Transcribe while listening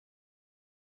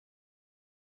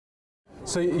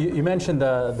So you mentioned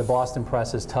the Boston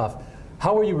press is tough.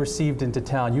 How were you received into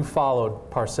town? You followed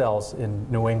Parcells in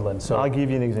New England. So I'll give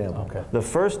you an example. Okay. The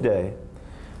first day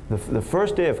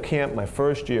of camp, my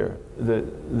first year, the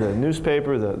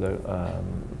newspaper,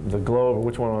 the Globe, or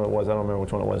which one it was, I don't remember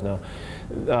which one it was now,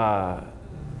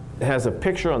 has a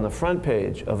picture on the front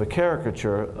page of a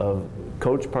caricature of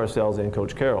Coach Parcells and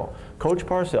Coach Carroll. Coach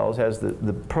Parcells has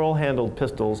the pearl-handled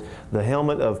pistols, the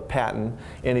helmet of Patton,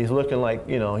 and he's looking like,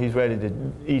 you know, he's ready to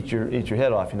eat your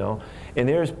head off, you know. And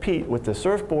there's Pete with the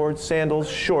surfboard, sandals,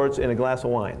 shorts, and a glass of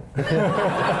wine.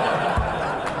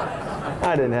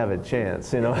 I didn't have a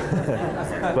chance, you know.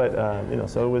 But you know,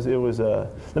 so it was.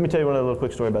 Let me tell you one other little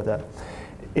quick story about that.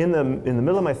 In the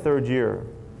middle of my third year,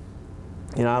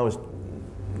 you know,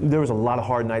 there was a lot of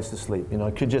hard nights to sleep. You know,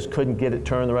 I just couldn't get it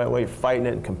turned the right way, fighting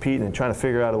it and competing and trying to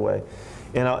figure out a way.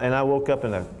 And I woke up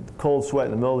in a cold sweat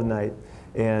in the middle of the night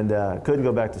and couldn't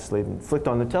go back to sleep and flicked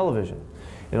on the television.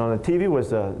 And on the TV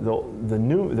was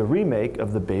the remake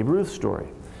of the Babe Ruth story.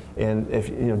 And if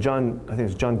you know I think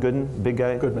it's John Gooden, big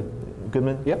guy.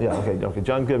 Goodman. Yep. Yeah. Okay.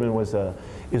 John Goodman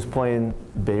is playing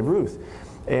Babe Ruth,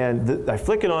 and I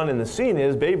flick it on, and the scene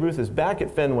is Babe Ruth is back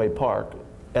at Fenway Park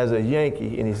as a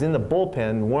Yankee, and he's in the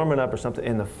bullpen warming up or something,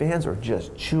 and the fans are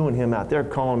just chewing him out. They're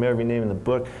calling him every name in the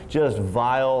book, just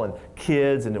vile and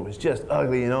kids, and it was just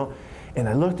ugly, you know. And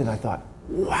I looked and I thought,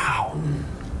 wow,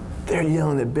 they're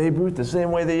yelling at Babe Ruth the same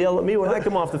way they yell at me when I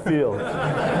come off the field.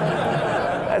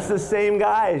 That's the same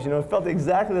guys, you know, it felt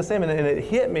exactly the same. And it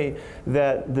hit me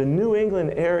that the New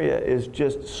England area is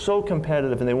just so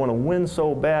competitive and they want to win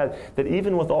so bad that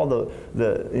even with all the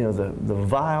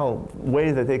vile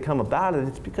way that they come about it,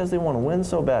 it's because they want to win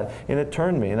so bad. And it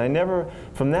turned me. And I never,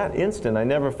 from that instant, I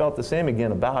never felt the same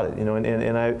again about it, you know.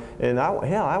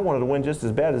 Hell, I wanted to win just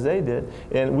as bad as they did.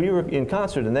 And we were in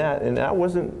concert in that, and I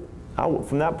wasn't,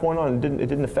 from that point on, it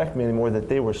didn't affect me anymore that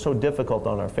they were so difficult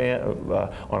on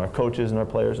our coaches and our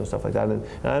players and stuff like that, and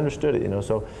I understood it, you know.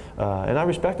 So, and I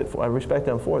respect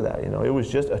them for that, you know. It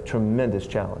was just a tremendous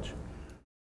challenge.